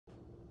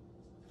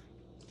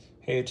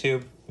Hey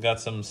YouTube, got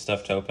some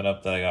stuff to open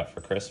up that I got for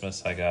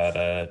Christmas. I got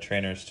a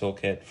trainer's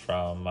toolkit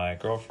from my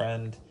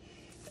girlfriend,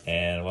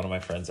 and one of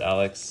my friends,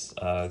 Alex,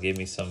 gave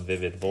me some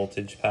Vivid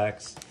Voltage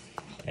packs,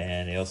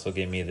 and he also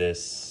gave me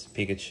this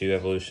Pikachu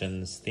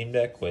Evolutions theme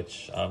deck,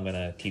 which I'm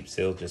gonna keep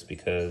sealed just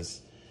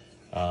because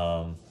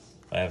I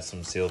have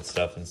some sealed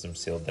stuff and some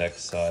sealed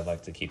decks, so I'd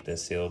like to keep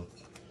this sealed.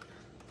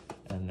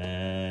 And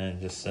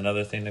then just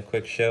another thing to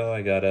quick show,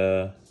 I got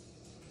a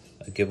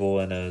Gibble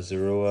and a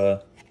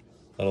Zorua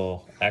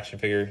little action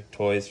figure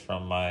toys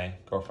from my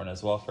girlfriend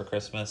as well for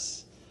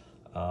Christmas.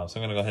 So I'm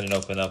going to go ahead and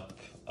open up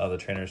the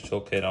trainer's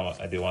toolkit.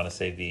 I do want to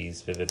save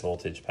these Vivid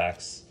Voltage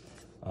packs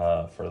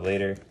for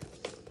later.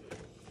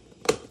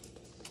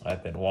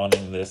 I've been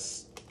wanting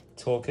this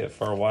toolkit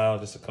for a while.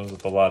 Just it comes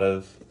with a lot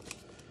of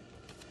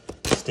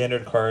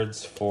standard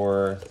cards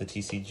for the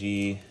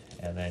TCG,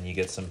 and then you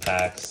get some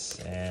packs,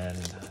 and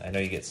I know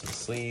you get some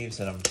sleeves,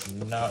 and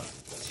I'm not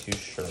too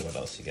sure what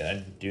else you get.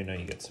 I do know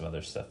you get some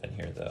other stuff in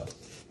here though.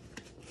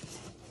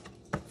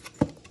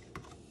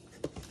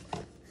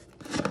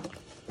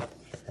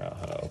 Out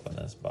how to open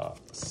this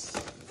box.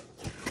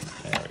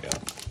 There we go.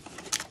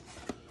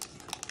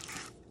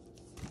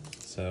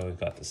 So we've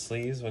got the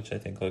sleeves, which I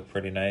think look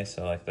pretty nice.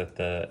 I like that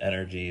the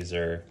energies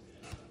are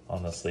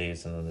on the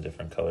sleeves and then the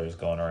different colors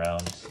going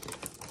around.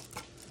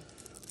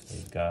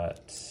 We've got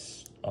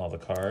all the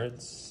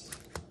cards.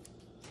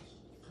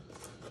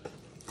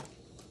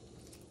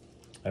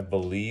 I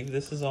believe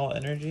this is all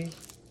energy.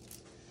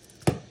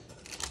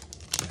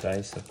 The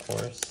dice, of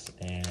course,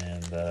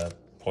 and the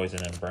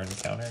poison and burn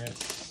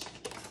counters.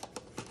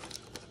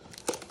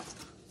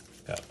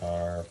 Got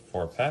our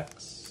 4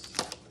 packs.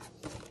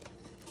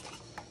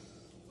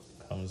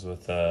 Comes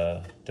with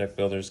a deck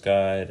builder's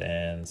guide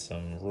and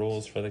some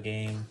rules for the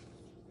game.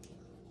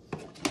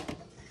 Get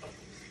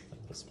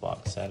this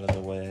box out of the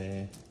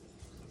way.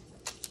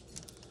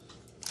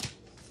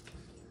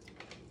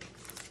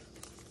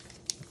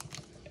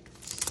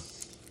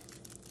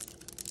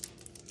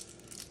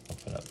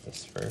 Open up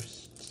this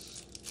first.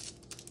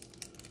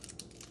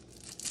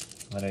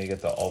 I know you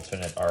get the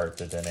alternate art,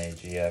 the Dene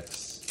GX.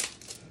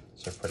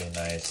 They're pretty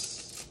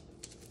nice.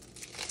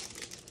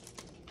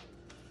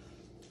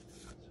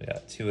 So we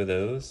got 2 of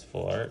those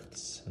full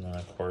arts, and then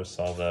of course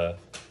there's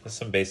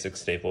some basic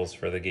staples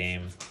for the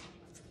game.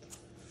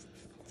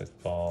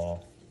 Quick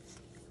ball.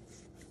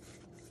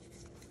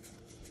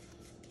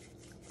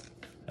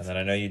 And then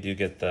I know you do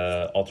get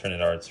the alternate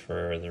arts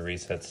for the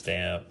reset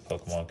stamp,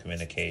 Pokemon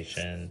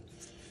communication.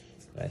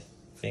 I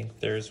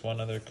think there's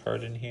one other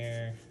card in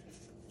here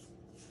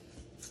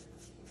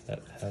that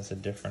has a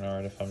different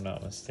art, if I'm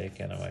not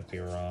mistaken. I might be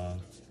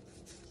wrong.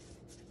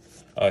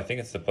 Oh, I think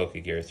it's the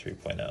Pokegear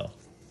 3.0.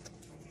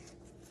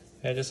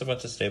 Yeah, just a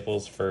bunch of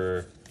staples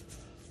for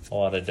a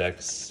lot of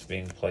decks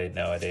being played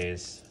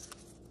nowadays.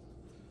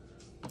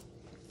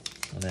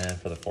 And then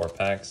for the 4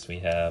 packs, we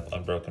have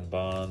Unbroken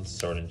Bonds,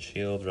 Sword and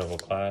Shield, Rebel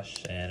Clash,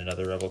 and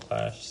another Rebel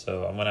Clash.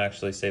 So I'm going to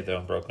actually save the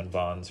Unbroken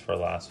Bonds for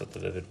last with the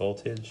Vivid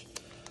Voltage.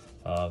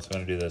 So I'm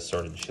going to do the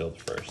Sword and Shield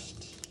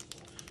first.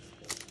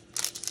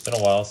 It's been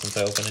a while since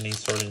I opened any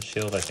Sword and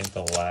Shield. I think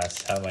the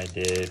last time I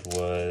did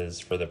was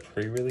for the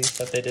pre-release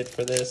that they did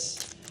for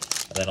this.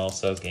 And then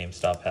also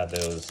GameStop had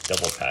those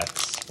double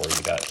packs where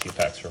you got 2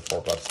 packs for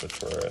 $4,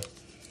 which were a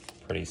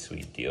pretty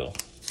sweet deal.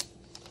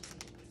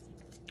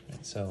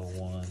 And so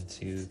 1,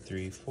 2,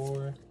 3,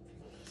 4.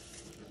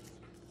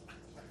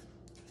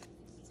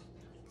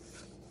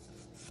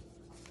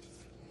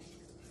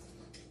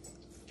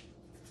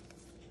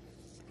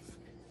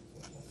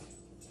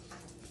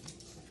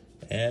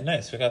 And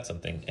nice, we got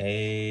something.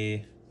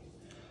 A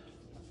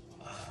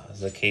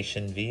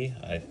Zacation V.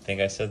 I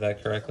think I said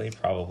that correctly.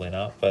 Probably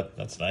not, but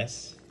that's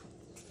nice.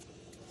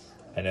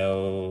 I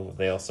know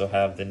they also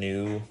have the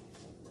new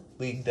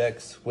League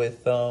decks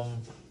with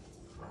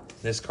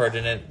this card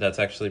in it. That's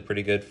actually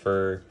pretty good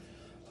for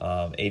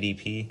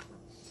ADP.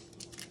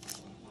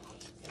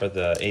 For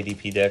the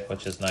ADP deck,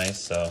 which is nice.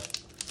 So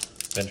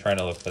I've been trying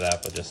to look for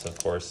that, but just of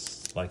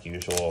course, like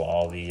usual,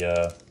 all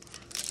the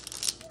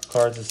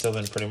cards have still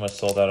been pretty much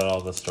sold out at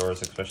all the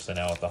stores, especially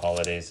now with the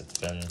holidays. It's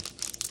been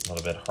a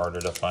little bit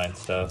harder to find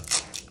stuff.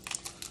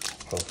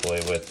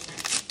 Hopefully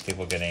with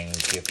people getting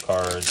gift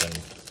cards and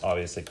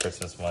obviously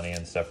Christmas money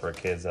and stuff for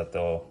kids, that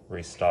they'll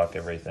restock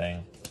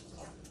everything.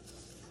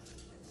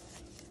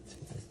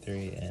 2,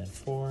 3, and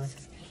 4.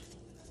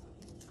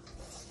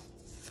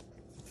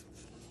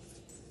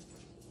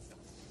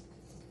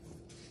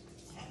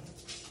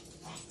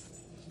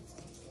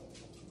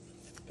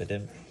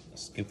 Bidimp,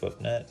 Scoop Up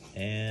Net,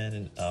 and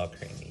an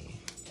Alcremie.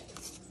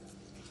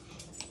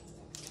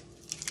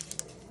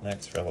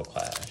 Next, Rebel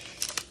Clash.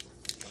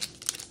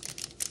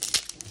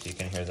 As you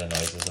can hear the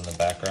noises in the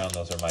background,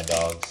 those are my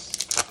dogs.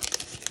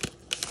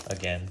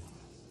 Again.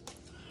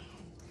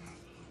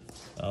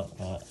 Oh,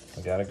 well,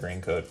 we got a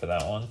green code for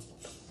that one.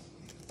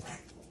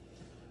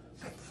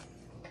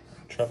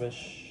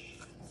 Trubbish.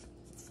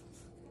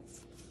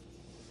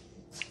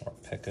 Or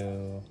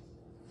Peko.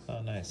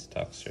 Oh, nice.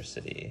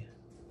 Toxtricity.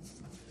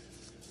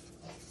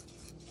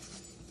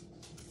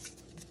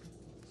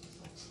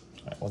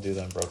 We'll do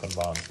the Unbroken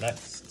Bonds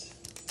next.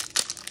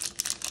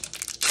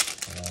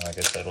 And like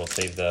I said, we'll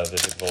save the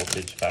Vivid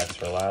Voltage packs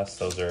for last.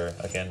 Those are,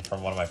 again,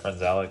 from one of my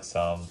friends, Alex.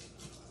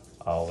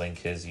 I'll link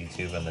his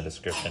YouTube in the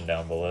description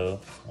down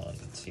below. 1,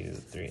 2,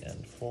 3,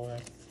 and 4.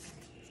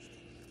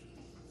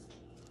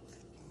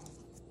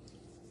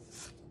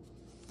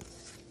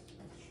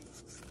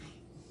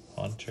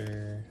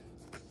 Haunter.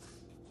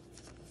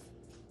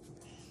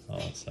 Oh,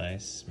 it's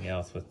nice.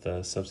 Meowth with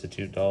the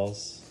substitute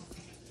dolls.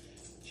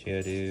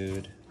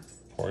 Geodude,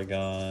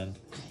 Porygon,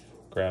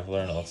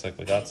 Graveler, and it looks like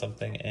we got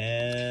something.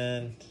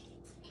 And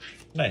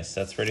nice,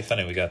 that's pretty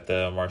funny. We got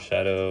the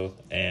Marshadow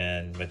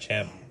and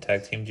Machamp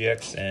Tag Team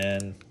GX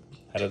and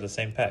out of the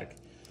same pack.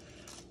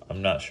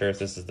 I'm not sure if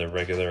this is the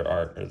regular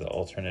art or the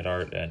alternate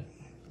art, and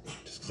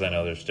just because I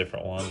know there's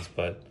different ones,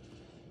 but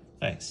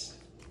nice.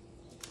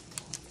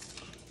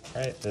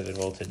 All right, Vivid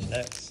Voltage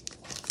next.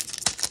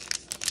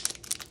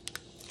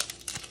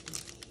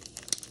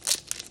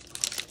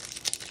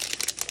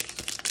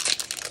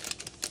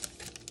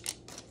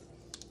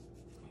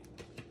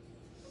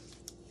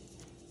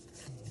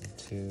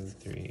 Two,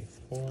 three,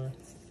 four.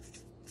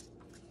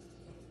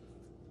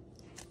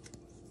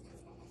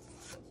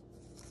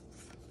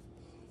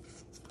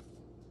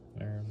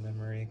 Mirror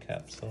Memory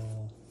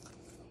Capsule.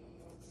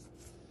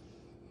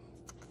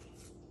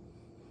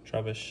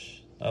 Trubbish.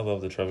 I love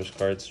the Trubbish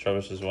cards.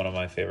 Trubbish is one of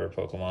my favorite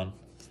Pokemon.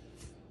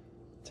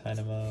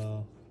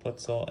 Dynamo,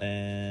 Blitzel,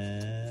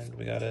 and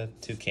we got a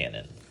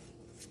Toucannon.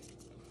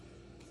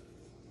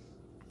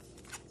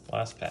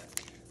 Last pack.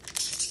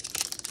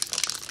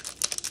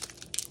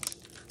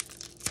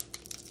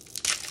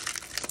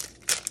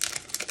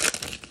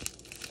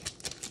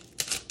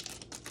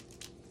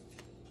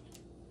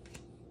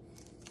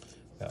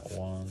 Got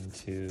 1,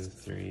 2,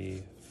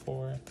 3,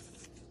 4.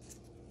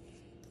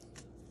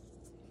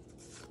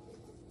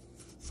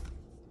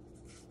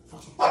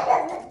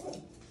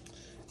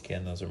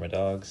 Again, those are my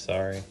dogs,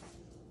 sorry.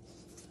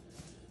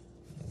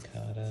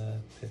 Incada,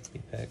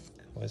 Pick,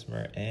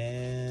 Whismer,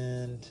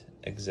 and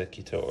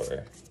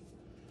Executor.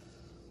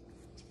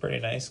 It's pretty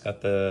nice.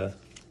 Got the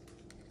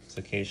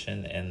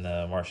Cication and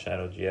the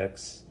Marshadow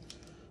GX.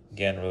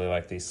 Again, really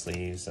like these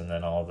sleeves, and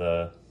then all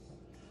the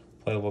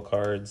playable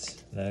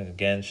cards. And then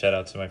again, shout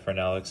out to my friend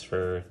Alex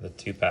for the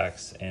 2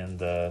 packs and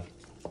the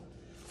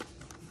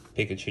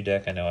Pikachu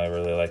deck. I know I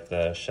really like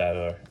the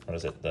Shadow, what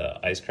is it, the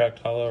Ice Cracked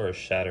Hollow or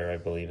Shatter, I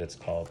believe it's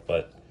called.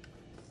 But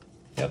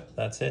yep,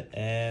 that's it.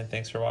 And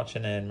thanks for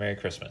watching, and Merry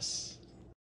Christmas.